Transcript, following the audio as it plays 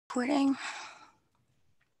Recording.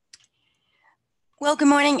 Well, good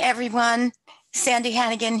morning, everyone. Sandy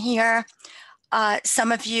Hannigan here.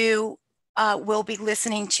 Some of you will be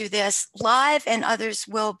listening to this live, and others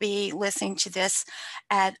will be listening to this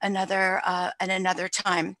at another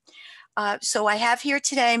time. So I have here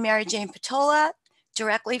today Mary Jane Pettola,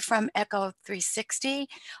 directly from Echo360.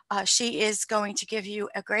 She is going to give you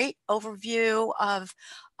a great overview of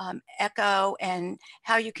Echo and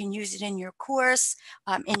how you can use it in your course,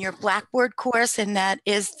 in your Blackboard course, and that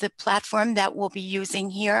is the platform that we'll be using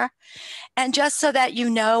here. And just so that you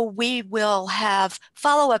know, we will have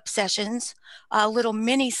follow-up sessions, little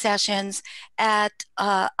mini sessions at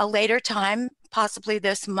a later time, possibly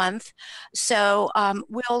this month. So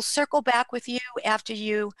we'll circle back with you after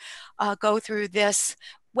you go through this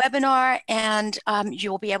webinar, and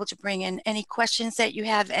you'll be able to bring in any questions that you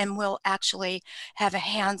have, and we'll actually have a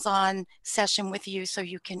hands-on session with you so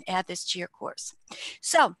you can add this to your course.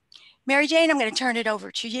 So Mary Jane, I'm going to turn it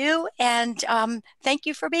over to you, and thank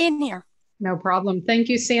you for being here. No problem. Thank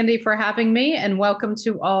you, Sandy, for having me, and welcome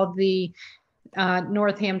to all the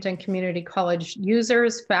Northampton Community College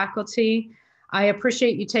users, faculty. I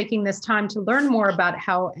appreciate you taking this time to learn more about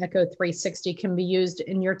how Echo360 can be used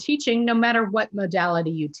in your teaching, no matter what modality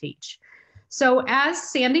you teach. So as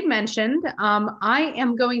Sandy mentioned, I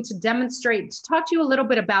am going to talk to you a little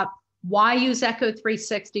bit about why use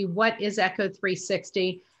Echo360, what is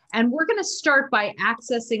Echo360, and we're going to start by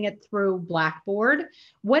accessing it through Blackboard.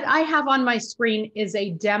 What I have on my screen is a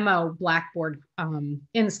demo Blackboard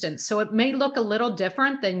instance. So it may look a little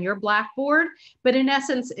different than your Blackboard, but in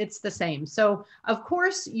essence, it's the same. So of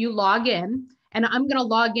course you log in, and I'm going to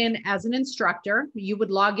log in as an instructor. You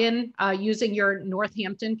would log in using your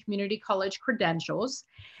Northampton Community College credentials.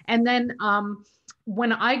 And then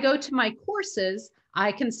when I go to my courses,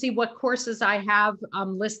 I can see what courses I have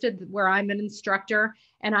listed where I'm an instructor,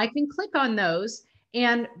 and I can click on those.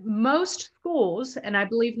 And most schools, and I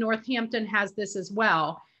believe Northampton has this as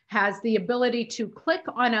well, has the ability to click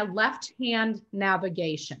on a left-hand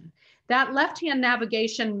navigation. That left-hand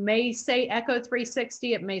navigation may say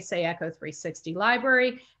Echo360, it may say Echo360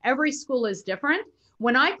 Library. Every school is different.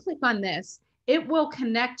 When I click on this, it will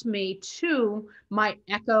connect me to my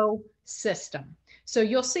Echo system. So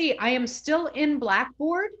you'll see I am still in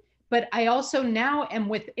Blackboard, but I also now am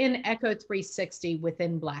within Echo360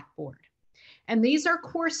 within Blackboard. And these are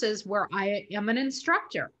courses where I am an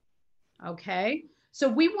instructor, okay? So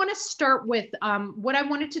we wanna start with, what I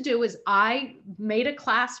wanted to do is I made a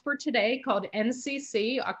class for today called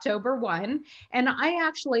NCC October 1, and I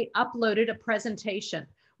actually uploaded a presentation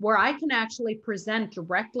where I can actually present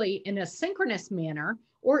directly in a synchronous manner,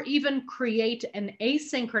 or even create an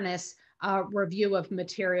asynchronous review of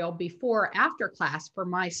material before or after class for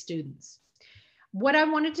my students. What I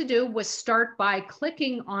wanted to do was start by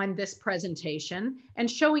clicking on this presentation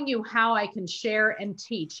and showing you how I can share and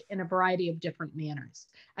teach in a variety of different manners.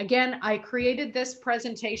 Again, I created this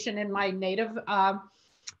presentation in my native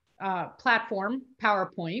platform,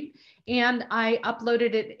 PowerPoint, and I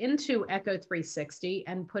uploaded it into Echo360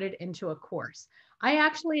 and put it into a course. I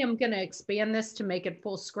actually am going to expand this to make it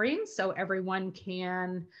full screen so everyone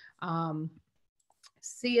can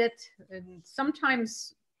see it. And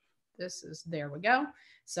sometimes this is, there we go.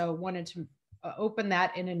 So wanted to open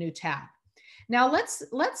that in a new tab. Now let's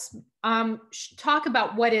talk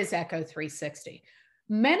about what is Echo360.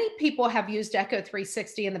 Many people have used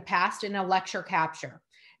Echo360 in the past in a lecture capture.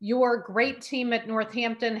 Your great team at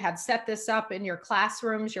Northampton had set this up in your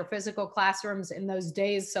classrooms, your physical classrooms in those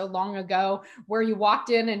days so long ago, where you walked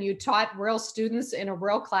in and you taught real students in a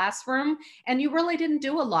real classroom, and you really didn't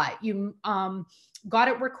do a lot. You got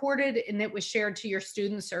it recorded and it was shared to your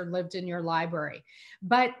students or lived in your library.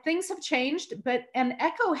 But things have changed, and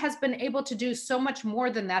Echo has been able to do so much more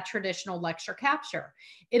than that traditional lecture capture.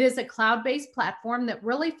 It is a cloud-based platform that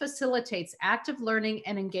really facilitates active learning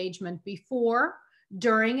and engagement before,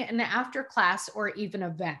 during, and after class or even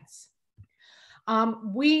events.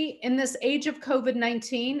 In this age of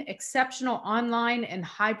COVID-19, exceptional online and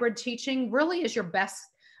hybrid teaching really is your best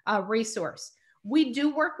resource. We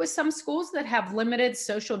do work with some schools that have limited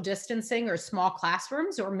social distancing or small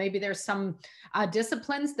classrooms, or maybe there's some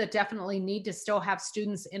disciplines that definitely need to still have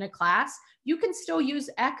students in a class. You can still use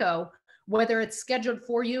Echo, whether it's scheduled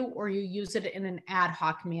for you or you use it in an ad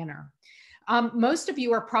hoc manner. Most of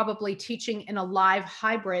you are probably teaching in a live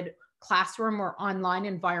hybrid classroom or online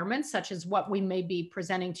environment, such as what we may be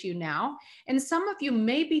presenting to you now. And some of you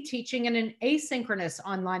may be teaching in an asynchronous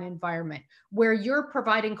online environment where you're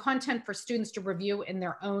providing content for students to review in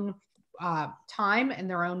their own time and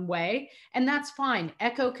their own way. And that's fine.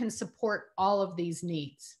 Echo can support all of these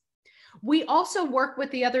needs. We also work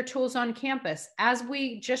with the other tools on campus. As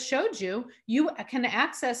we just showed you, you can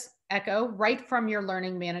access Echo right from your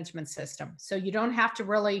learning management system. So you don't have to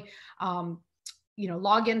really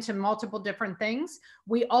log into multiple different things.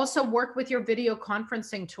 We also work with your video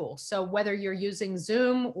conferencing tool. So whether you're using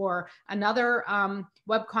Zoom or another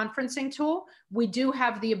web conferencing tool, we do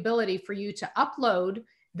have the ability for you to upload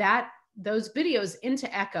those videos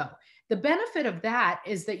into Echo. The benefit of that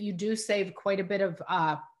is that you do save quite a bit of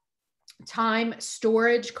time,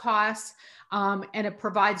 storage costs, and it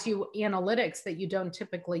provides you analytics that you don't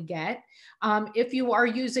typically get. If you are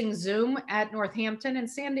using Zoom at Northampton, and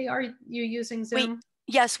Sandy, are you using Zoom?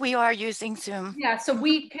 Yes, we are using Zoom. Yeah, so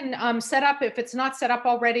we can set up, if it's not set up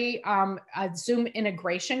already, a Zoom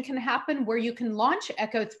integration can happen where you can launch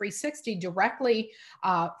Echo360 directly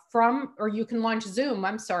or you can launch Zoom,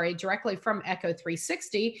 directly from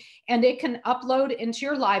Echo360, and it can upload into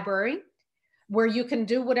your library where you can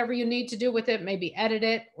do whatever you need to do with it, maybe edit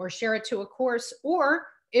it or share it to a course, or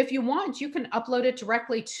if you want, you can upload it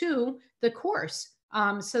directly to the course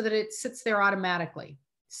so that it sits there automatically.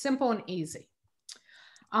 Simple and easy.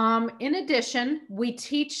 In addition, we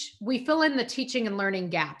fill in the teaching and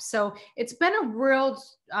learning gaps. So it's been a real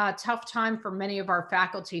tough time for many of our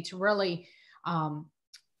faculty to really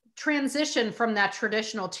transition from that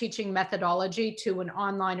traditional teaching methodology to an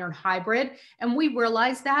online or hybrid. And we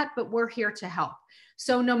realize that, but we're here to help.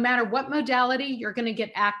 So no matter what modality, you're going to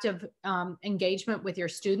get active engagement with your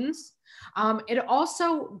students. It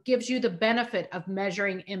also gives you the benefit of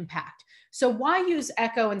measuring impact. So why use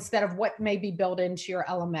Echo instead of what may be built into your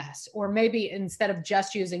LMS, or maybe instead of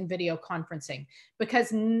just using video conferencing?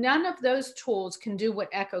 Because none of those tools can do what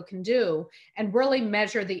Echo can do and really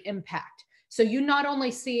measure the impact. So you not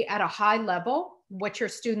only see at a high level what your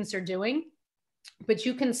students are doing, but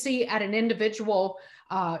you can see at an individual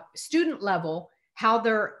student level how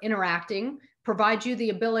they're interacting, provide you the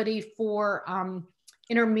ability for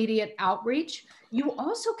intermediate outreach. You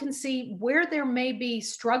also can see where there may be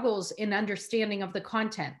struggles in understanding of the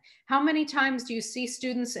content. How many times do you see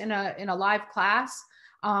students in a live class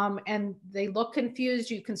and they look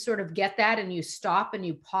confused? You can sort of get that, and you stop and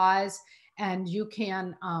you pause and you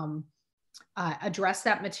can address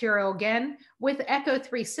that material again. With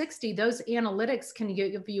Echo360, those analytics can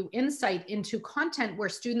give you insight into content where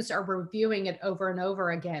students are reviewing it over and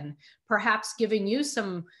over again, perhaps giving you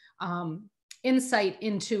some insight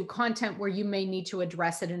into content where you may need to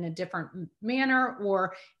address it in a different manner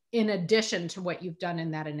or in addition to what you've done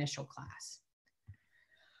in that initial class.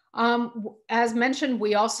 As mentioned,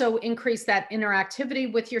 we also increase that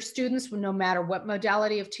interactivity with your students no matter what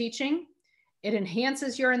modality of teaching. It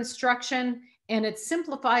enhances your instruction and it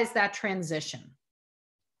simplifies that transition.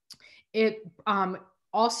 It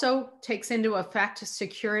also takes into effect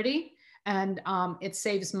security, and it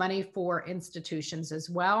saves money for institutions as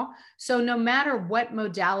well. So no matter what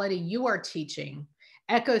modality you are teaching,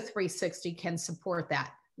 Echo360 can support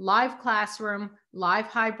that. Live classroom, live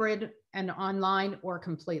hybrid and online, or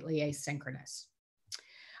completely asynchronous.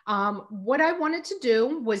 What I wanted to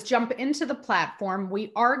do was jump into the platform.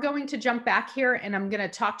 We are going to jump back here and I'm going to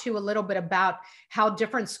talk to you a little bit about how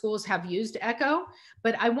different schools have used Echo,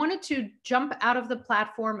 but I wanted to jump out of the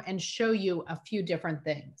platform and show you a few different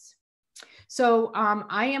things. So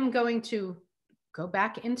I am going to go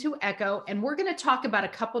back into Echo and we're going to talk about a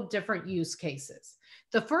couple different use cases.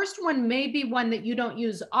 The first one may be one that you don't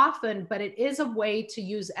use often, but it is a way to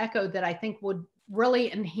use Echo that I think would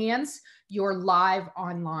really enhance your live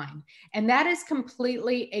online. And that is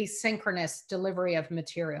completely asynchronous delivery of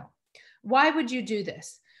material. Why would you do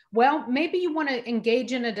this? Well, maybe you want to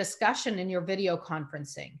engage in a discussion in your video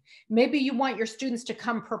conferencing. Maybe you want your students to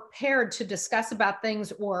come prepared to discuss about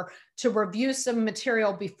things or to review some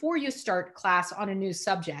material before you start class on a new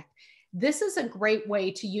subject. This is a great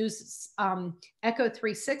way to use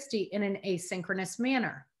Echo360 in an asynchronous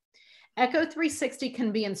manner. Echo360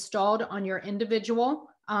 can be installed on your individual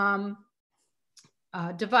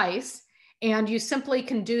device, and you simply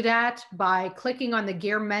can do that by clicking on the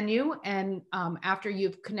gear menu. And after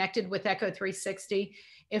you've connected with Echo360,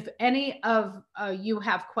 if any of you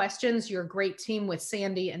have questions, your great team with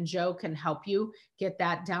Sandy and Joe can help you get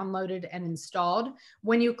that downloaded and installed.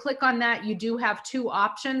 When you click on that, you do have two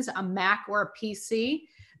options, a Mac or a PC.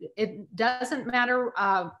 It doesn't matter,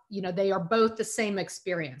 they are both the same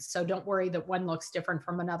experience. So don't worry that one looks different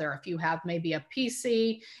from another. If you have maybe a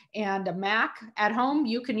PC and a Mac at home,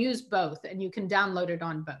 you can use both and you can download it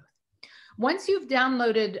on both. Once you've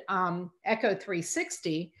downloaded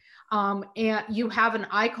Echo360, and you have an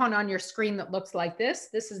icon on your screen that looks like this.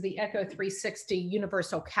 This is the Echo360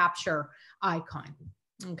 Universal Capture icon.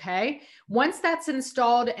 Okay. Once that's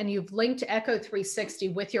installed and you've linked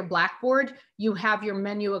Echo360 with your Blackboard, you have your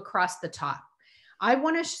menu across the top. I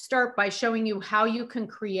want to start by showing you how you can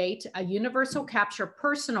create a universal capture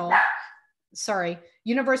personal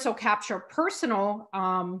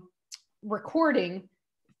recording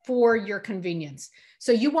for your convenience.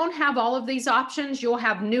 So you won't have all of these options. You'll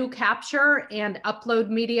have new capture and upload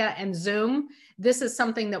media and Zoom. This is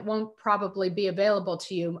something that won't probably be available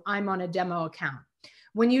to you. I'm on a demo account.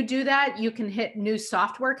 When you do that, you can hit new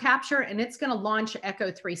software capture and it's going to launch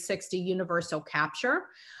Echo360 Universal Capture.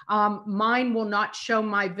 Mine will not show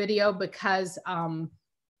my video because I'm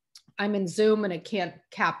in Zoom and it can't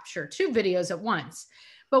capture two videos at once.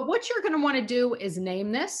 But what you're going to want to do is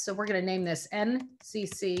name this. So we're going to name this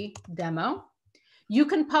NCC Demo. You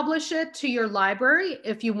can publish it to your library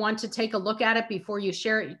if you want to take a look at it before you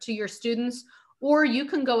share it to your students, or you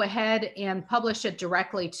can go ahead and publish it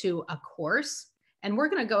directly to a course. And we're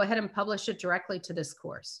going to go ahead and publish it directly to this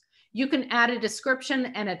course. You can add a description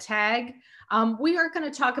and a tag. We aren't going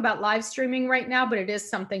to talk about live streaming right now, but it is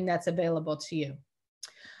something that's available to you.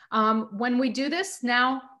 When we do this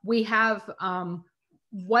now, we have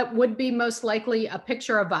what would be most likely a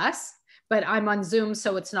picture of us, but I'm on Zoom,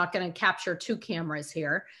 so it's not going to capture two cameras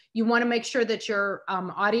here. You want to make sure that your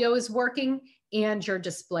audio is working and your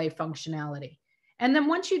display functionality. And then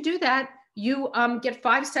once you do that, you get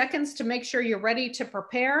 5 seconds to make sure you're ready to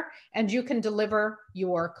prepare and you can deliver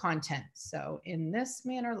your content. So in this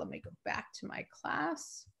manner, let me go back to my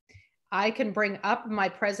class. I can bring up my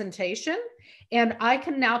presentation and I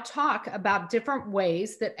can now talk about different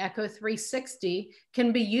ways that Echo360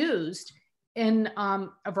 can be used in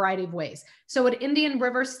a variety of ways. So at Indian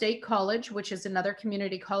River State College, which is another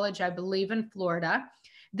community college, I believe in Florida,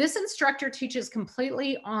 this instructor teaches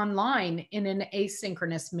completely online in an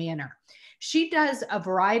asynchronous manner. She does a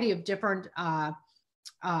variety of different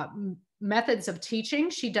methods of teaching.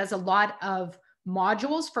 She does a lot of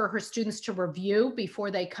modules for her students to review before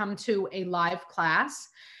they come to a live class.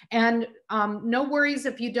 And no worries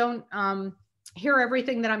if you don't hear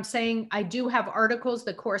everything that I'm saying. I do have articles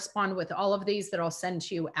that correspond with all of these that I'll send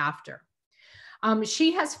to you after.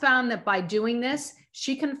 She has found that by doing this,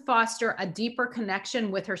 she can foster a deeper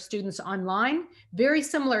connection with her students online, very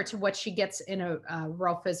similar to what she gets in a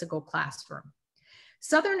real physical classroom.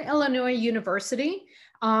 Southern Illinois University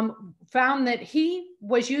found that he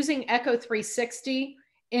was using Echo360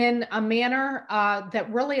 in a manner that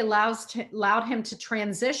really allowed him to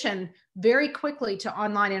transition very quickly to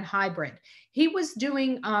online and hybrid. He was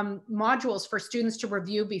doing modules for students to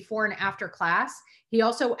review before and after class. He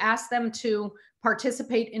also asked them to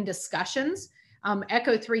participate in discussions.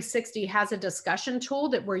 Echo360 has a discussion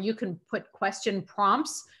tool where you can put question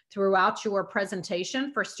prompts throughout your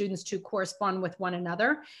presentation for students to correspond with one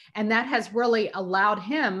another. And that has really allowed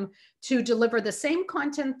him to deliver the same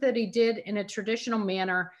content that he did in a traditional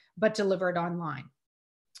manner, but delivered online.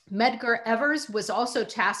 Medgar Evers was also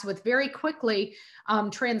tasked with very quickly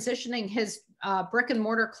transitioning his brick and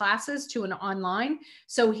mortar classes to an online.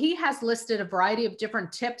 So he has listed a variety of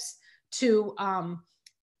different tips to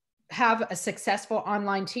have a successful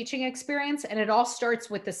online teaching experience. And it all starts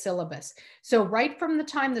with the syllabus. So right from the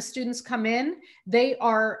time the students come in, they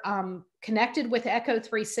are connected with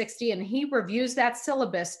Echo360 and he reviews that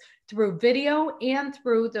syllabus through video and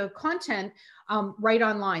through the content right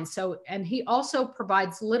online. So, and he also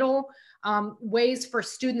provides little ways for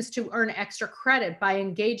students to earn extra credit by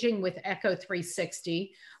engaging with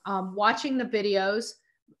Echo360, watching the videos,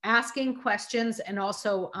 asking questions, and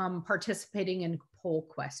also participating in poll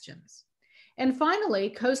questions. And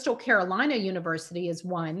finally, Coastal Carolina University is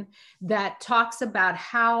one that talks about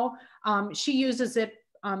how she uses it.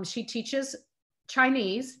 She teaches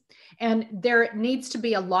Chinese, and there needs to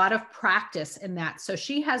be a lot of practice in that. So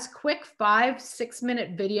she has quick 5-6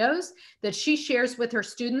 minute videos that she shares with her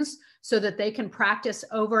students so that they can practice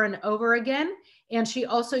over and over again. And she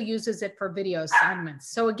also uses it for video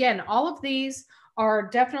assignments. So again, all of these are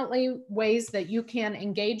definitely ways that you can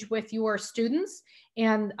engage with your students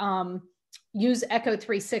and use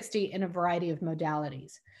Echo360 in a variety of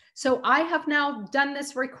modalities. So I have now done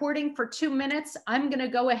this recording for 2 minutes. I'm going to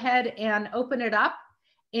go ahead and open it up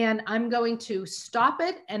and I'm going to stop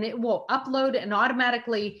it and it will upload and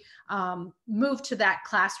automatically move to that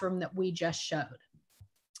classroom that we just showed.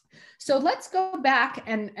 So let's go back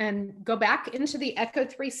and go back into the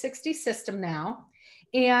Echo360 system now.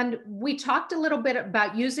 And we talked a little bit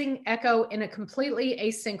about using Echo in a completely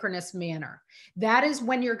asynchronous manner. That is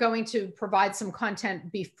when you're going to provide some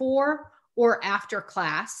content before or after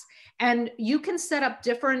class. And you can set up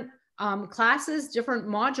different classes, different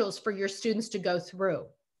modules for your students to go through.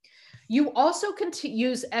 You also can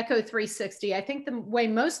use Echo360. I think the way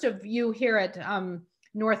most of you here at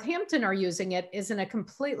Northampton are using it is in a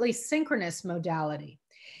completely synchronous modality.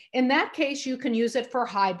 In that case, you can use it for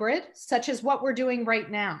hybrid, such as what we're doing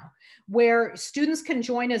right now, where students can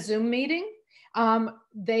join a Zoom meeting.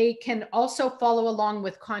 They can also follow along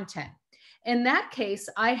with content. In that case,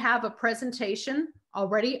 I have a presentation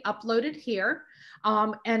already uploaded here,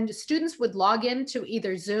 and students would log into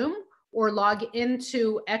either Zoom or log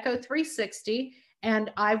into Echo360,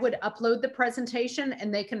 and I would upload the presentation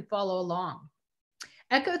and they can follow along.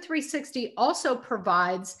 Echo360 also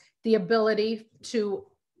provides the ability to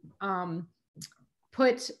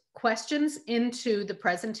put questions into the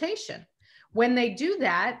presentation. When they do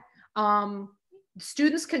that,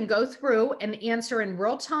 students can go through and answer in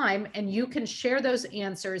real time, and you can share those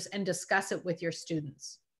answers and discuss it with your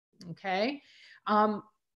students, okay?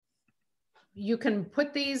 You can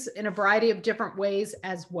put these in a variety of different ways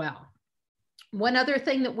as well. One other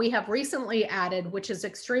thing that we have recently added, which is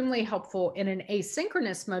extremely helpful in an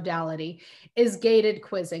asynchronous modality, is gated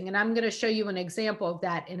quizzing. And I'm going to show you an example of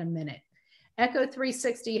that in a minute.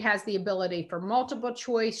 Echo360 has the ability for multiple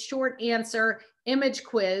choice, short answer, image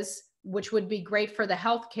quiz, which would be great for the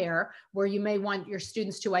healthcare, where you may want your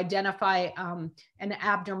students to identify an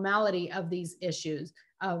abnormality of these issues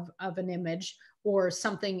of an image or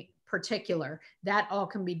something particular. That all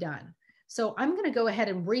can be done. So I'm going to go ahead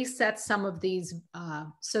and reset some of these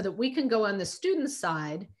so that we can go on the student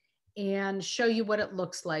side and show you what it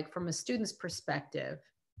looks like from a student's perspective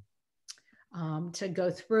to go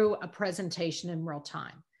through a presentation in real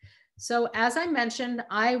time. So as I mentioned,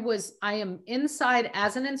 I am inside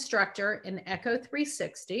as an instructor in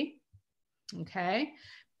Echo360, okay?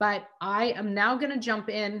 But I am now going to jump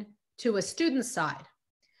in to a student side.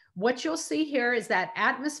 What you'll see here is that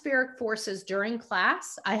atmospheric forces during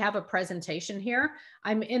class. I have a presentation here.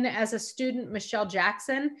 I'm in as a student, Michelle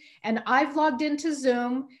Jackson, and I've logged into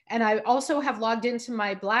Zoom, and I also have logged into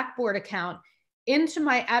my Blackboard account into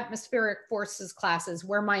my atmospheric forces classes,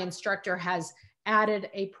 where my instructor has added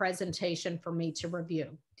a presentation for me to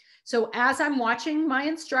review. So as I'm watching my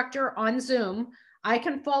instructor on Zoom, I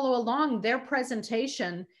can follow along their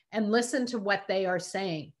presentation and listen to what they are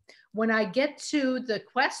saying. When I get to the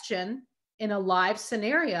question in a live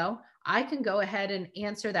scenario, I can go ahead and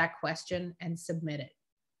answer that question and submit it,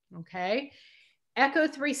 okay?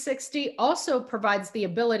 Echo360 also provides the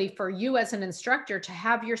ability for you as an instructor to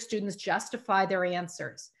have your students justify their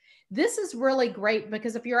answers. This is really great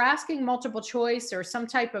because if you're asking multiple choice or some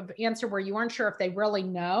type of answer where you aren't sure if they really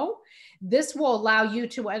know, this will allow you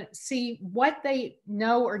to see what they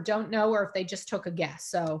know or don't know, or if they just took a guess.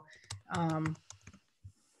 So,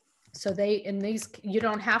 in these, you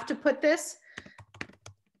don't have to put this,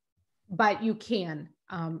 but you can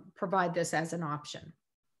provide this as an option.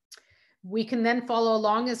 We can then follow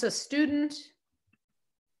along as a student,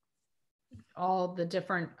 all the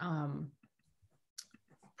different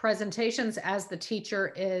presentations as the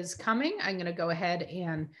teacher is coming. I'm going to go ahead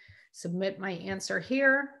and submit my answer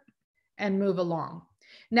here and move along.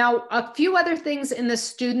 Now, a few other things in the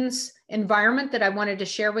students' environment that I wanted to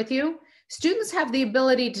share with you. Students have the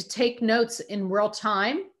ability to take notes in real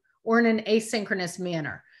time or in an asynchronous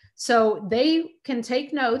manner. So they can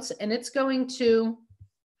take notes, and it's going to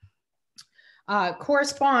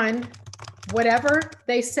correspond whatever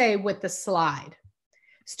they say with the slide.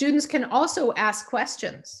 Students can also ask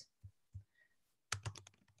questions.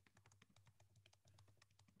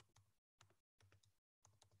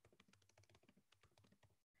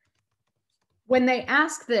 When they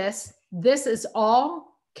ask this, this is all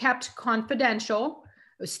kept confidential.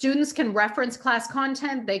 Students can reference class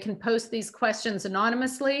content. They can post these questions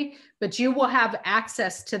anonymously, but you will have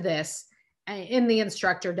access to this in the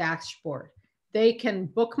instructor dashboard. They can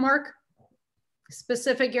bookmark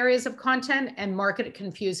specific areas of content and mark it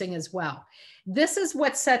confusing as well. This is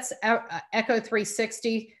what sets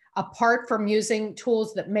Echo360 apart from using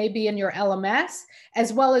tools that may be in your LMS,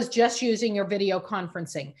 as well as just using your video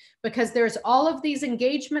conferencing, because there's all of these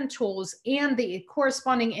engagement tools and the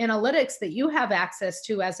corresponding analytics that you have access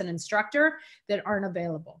to as an instructor that aren't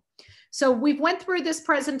available. So we've went through this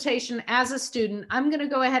presentation as a student. I'm going to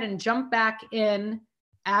go ahead and jump back in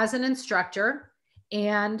as an instructor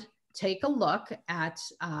and take a look at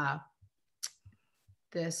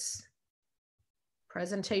this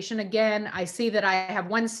presentation again. I see that I have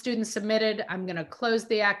one student submitted. I'm going to close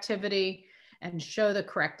the activity and show the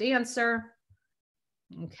correct answer.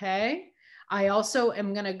 Okay. I also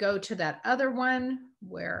am going to go to that other one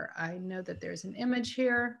where I know that there's an image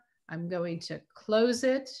here. I'm going to close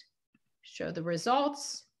it, show the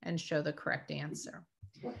results, and show the correct answer.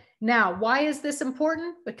 Now, why is this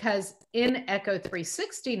important? Because in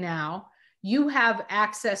Echo360 now, you have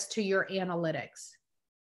access to your analytics.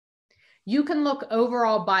 You can look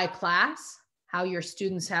overall by class, how your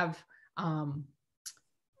students have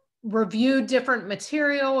reviewed different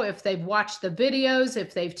material, if they've watched the videos,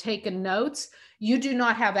 if they've taken notes. You do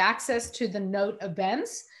not have access to the note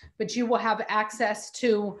events, but you will have access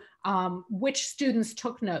to which students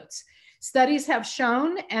took notes. Studies have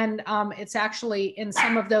shown, and it's actually in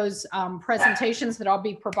some of those presentations that I'll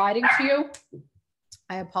be providing to you.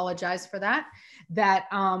 I apologize for that.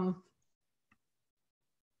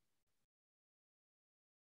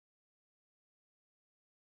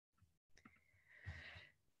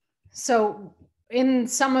 So in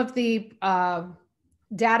some of the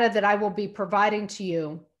data that I will be providing to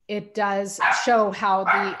you, it does show how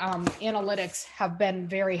the analytics have been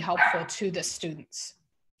very helpful to the students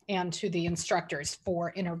and to the instructors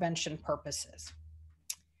for intervention purposes.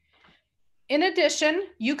 In addition,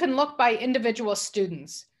 you can look by individual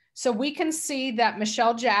students. So we can see that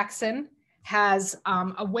Michelle Jackson has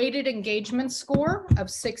a weighted engagement score of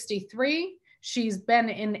 63. She's been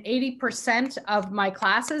in 80% of my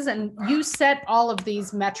classes, and you set all of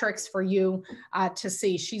these metrics for you to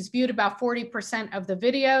see. She's viewed about 40% of the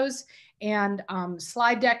videos and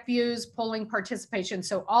slide deck views, polling participation.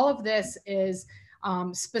 So all of this is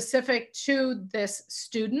specific to this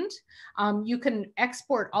student. You can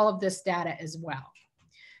export all of this data as well.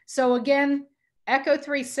 So again,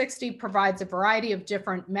 Echo360 provides a variety of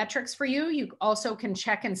different metrics for you. You also can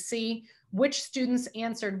check and see which students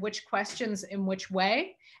answered which questions in which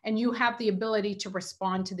way, and you have the ability to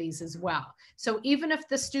respond to these as well. So even if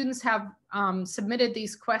the students have submitted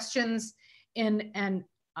these questions in an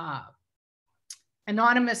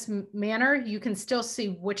anonymous manner, you can still see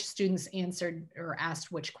which students answered or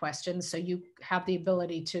asked which questions. So you have the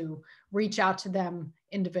ability to reach out to them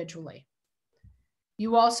individually.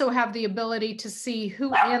 You also have the ability to see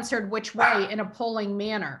who answered which way in a polling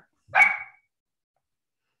manner.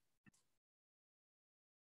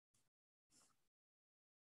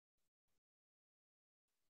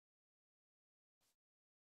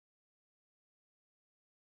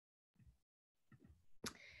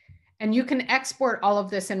 And you can export all of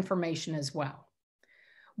this information as well.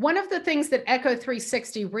 One of the things that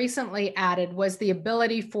Echo360 recently added was the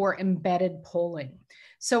ability for embedded polling.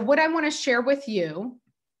 So what I want to share with you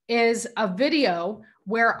is a video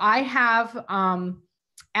where I have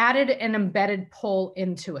added an embedded poll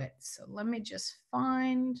into it. So let me just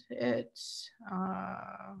find it.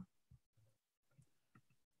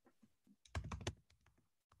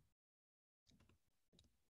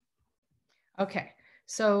 Okay.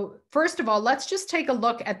 So first of all, let's just take a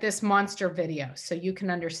look at this monster video so you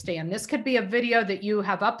can understand. This could be a video that you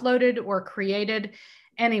have uploaded or created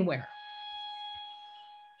anywhere.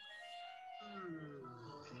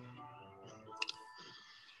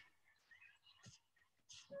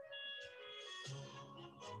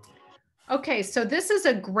 Okay, so this is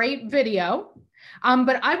a great video,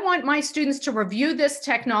 but I want my students to review this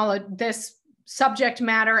technology, this subject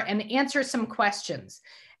matter, and answer some questions.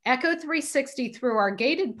 Echo360 through our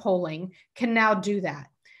gated polling can now do that.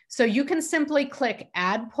 So you can simply click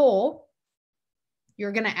Add Poll.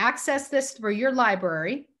 You're going to access this through your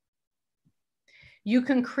library. You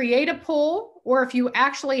can create a poll, or if you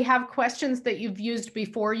actually have questions that you've used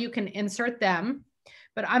before, you can insert them.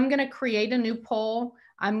 But I'm going to create a new poll.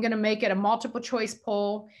 I'm going to make it a multiple choice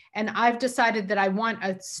poll. And I've decided that I want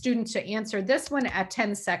a student to answer this one at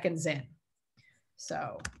 10 seconds in.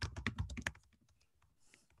 So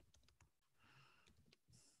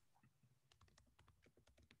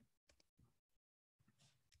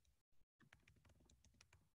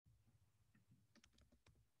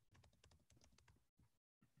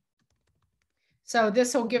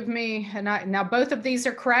this will give me, and now both of these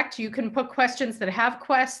are correct. You can put questions that have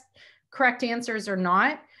correct answers or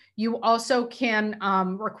not. You also can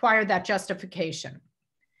require that justification.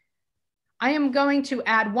 I am going to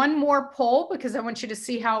add one more poll because I want you to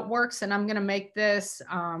see how it works, and I'm going to make this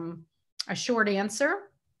a short answer.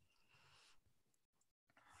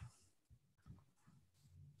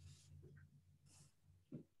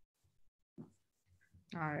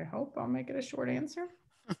 I hope I'll make it a short answer.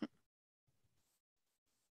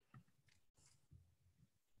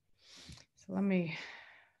 So let me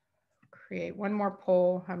create one more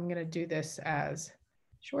poll. I'm going to do this as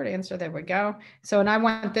short answer. There we go. So, and I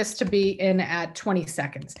want this to be in at 20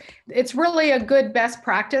 seconds. It's really a good best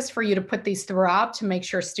practice for you to put these throughout to make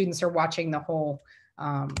sure students are watching the whole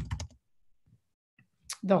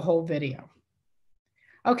video.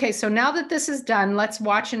 Okay, so now that this is done, let's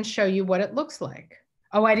watch and show you what it looks like.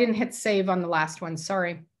 Oh, I didn't hit save on the last one.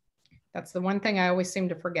 Sorry. That's the one thing I always seem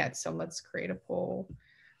to forget. So let's create a poll.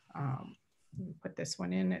 Put this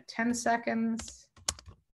one in at 10 seconds.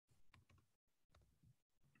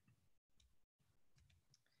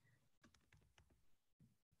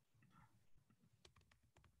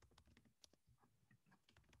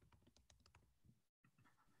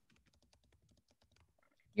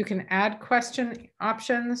 You can add question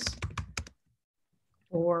options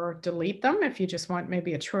or delete them if you just want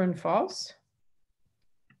maybe a true and false.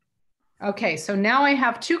 Okay, so now I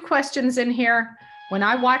have 2 questions in here. When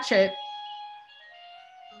I watch it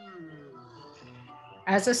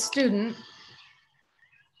as a student,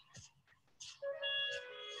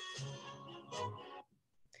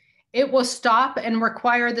 it will stop and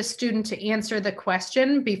require the student to answer the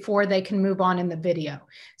question before they can move on in the video.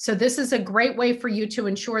 So this is a great way for you to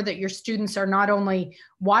ensure that your students are not only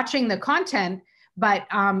watching the content, but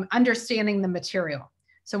understanding the material.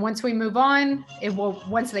 So once we move on, it will,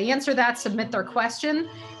 once they answer that, submit their question,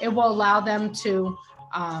 it will allow them to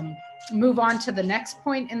move on to the next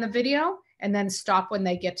point in the video and then stop when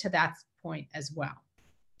they get to that point as well.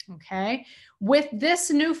 Okay, with this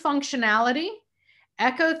new functionality,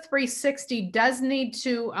 Echo360 does need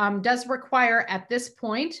to, does require at this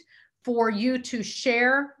point for you to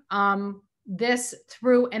share this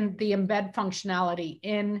through the embed functionality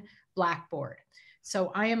in Blackboard.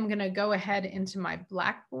 So I am going to go ahead into my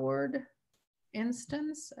Blackboard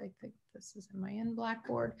instance. I think this is in my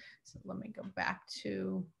Blackboard. So let me go back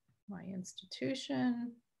to my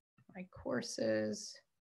institution, my courses.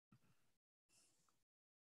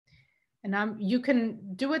 And you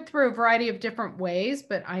can do it through a variety of different ways,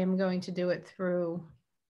 but I am going to do it through,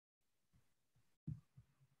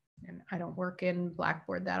 and I don't work in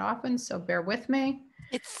Blackboard that often, so bear with me.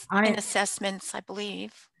 It's in assessments, I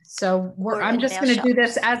believe. So I'm just going to do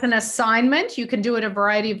this as an assignment. You can do it a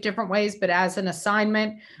variety of different ways, but as an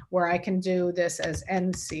assignment where I can do this as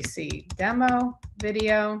NCC demo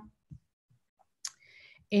video.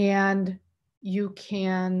 And you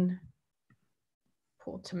can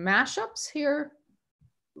pull to mashups here.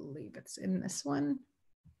 I believe it's in this one.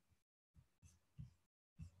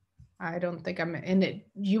 I don't think I'm in it.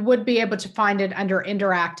 You would be able to find it under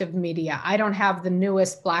interactive media. I don't have the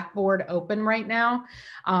newest Blackboard open right now.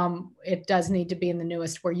 It does need to be in the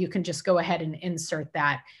newest where you can just go ahead and insert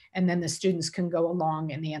that, and then the students can go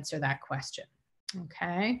along and answer that question.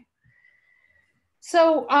 Okay.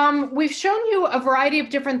 So we've shown you a variety of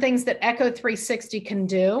different things that Echo360 can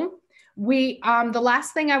do. The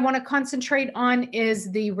last thing I want to concentrate on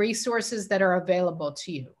is the resources that are available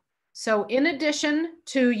to you. So in addition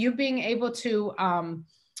to you being able to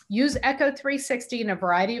use Echo360 in a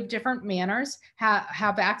variety of different manners,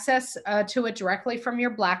 have access to it directly from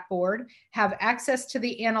your Blackboard, have access to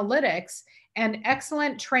the analytics, and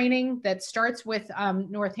excellent training that starts with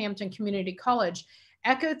Northampton Community College,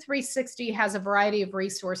 Echo360 has a variety of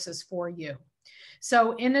resources for you.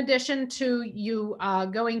 So in addition to you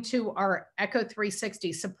going to our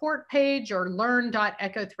Echo360 support page or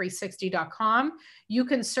learn.echo360.com, you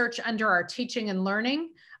can search under our teaching and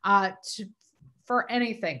learning for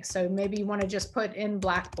anything. So maybe you want to just put in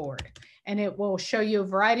Blackboard, and it will show you a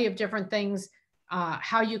variety of different things,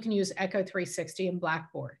 how you can use Echo360 in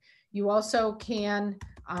Blackboard. You also can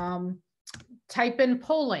type in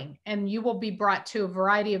polling, and you will be brought to a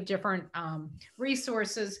variety of different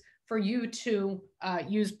resources for you to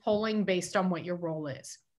use polling based on what your role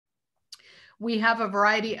is. We have a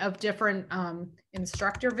variety of different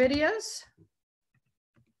instructor videos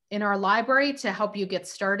in our library to help you get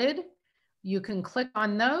started. You can click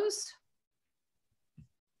on those.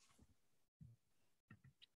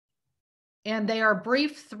 And they are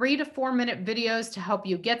brief 3 to 4 minute videos to help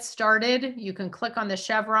you get started. You can click on the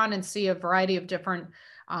chevron and see a variety of different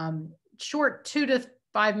short 2 to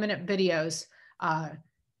 5 minute videos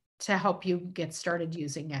to help you get started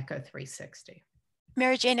using Echo360.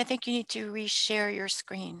 Mary Jane, I think you need to reshare your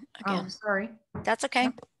screen again. Oh, sorry. That's okay.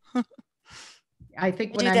 Yep. I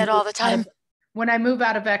think when I do that all the time. When I move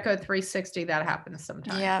out of Echo360, that happens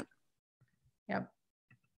sometimes. Yeah. Yep.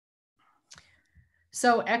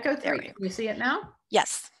 So Echo360, you see it now?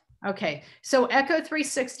 Yes. Okay, so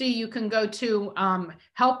Echo360, you can go to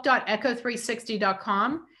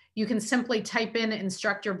help.echo360.com. You can simply type in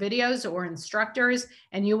instructor videos or instructors,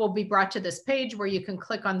 and you will be brought to this page where you can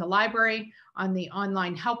click on the library, on the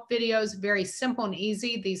online help videos. Very simple and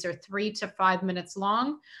easy. These are 3 to 5 minutes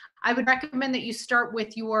long. I would recommend that you start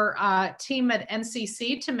with your team at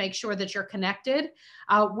NCC to make sure that you're connected.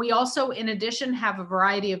 We also, in addition, have a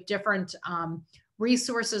variety of different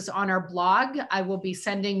resources on our blog. I will be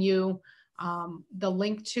sending you the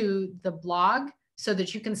link to the blog so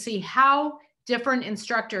that you can see how different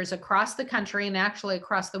instructors across the country and actually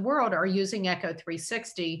across the world are using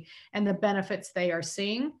Echo360 and the benefits they are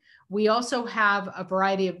seeing. We also have a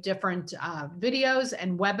variety of different videos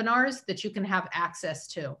and webinars that you can have access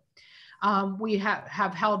to. We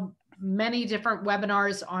have held many different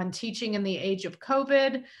webinars on teaching in the age of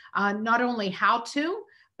COVID, not only how to,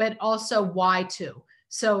 but also why to.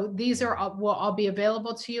 So these will all be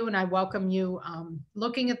available to you, and I welcome you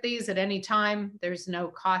looking at these at any time. There's no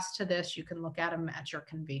cost to this. You can look at them at your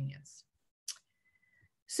convenience.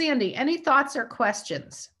 Sandy, any thoughts or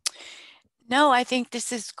questions? No, I think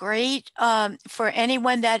this is great. For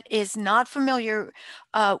anyone that is not familiar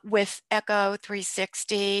with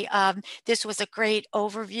Echo360, this was a great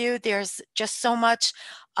overview. There's just so much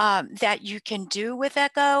that you can do with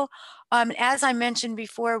Echo. As I mentioned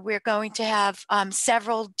before, we're going to have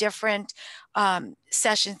several different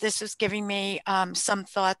sessions. This was giving me some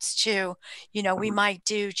thoughts too. You know, we might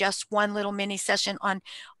do just one little mini session on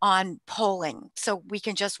polling, so we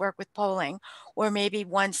can just work with polling, or maybe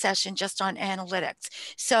one session just on analytics.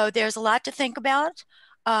 So there's a lot to think about.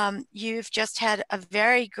 You've just had a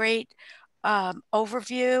very great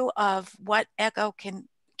overview of what Echo can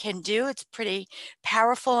do. It's pretty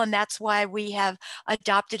powerful, and that's why we have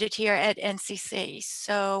adopted it here at NCC.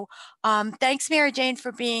 So thanks, Mary Jane,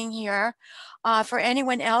 for being here. For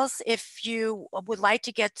anyone else, if you would like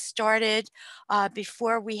to get started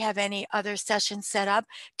before we have any other sessions set up,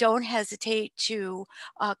 don't hesitate to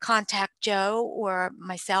contact Joe or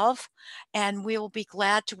myself, and we will be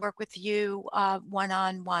glad to work with you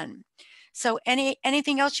one-on-one. So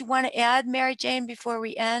anything else you want to add, Mary Jane, before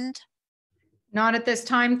we end? Not at this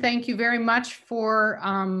time. Thank you very much for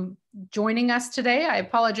joining us today. I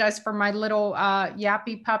apologize for my little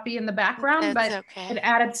yappy puppy in the background, That's but okay. it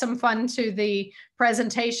added some fun to the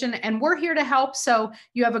presentation, and we're here to help. So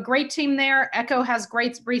you have a great team there. Echo has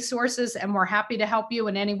great resources, and we're happy to help you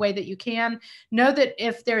in any way that you can. Know that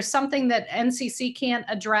if there's something that NCC can't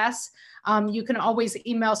address, you can always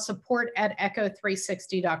email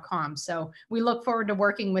support@echo360.com. So we look forward to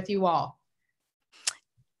working with you all.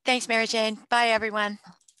 Thanks, Mary Jane. Bye, everyone.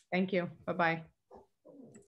 Thank you. Bye-bye.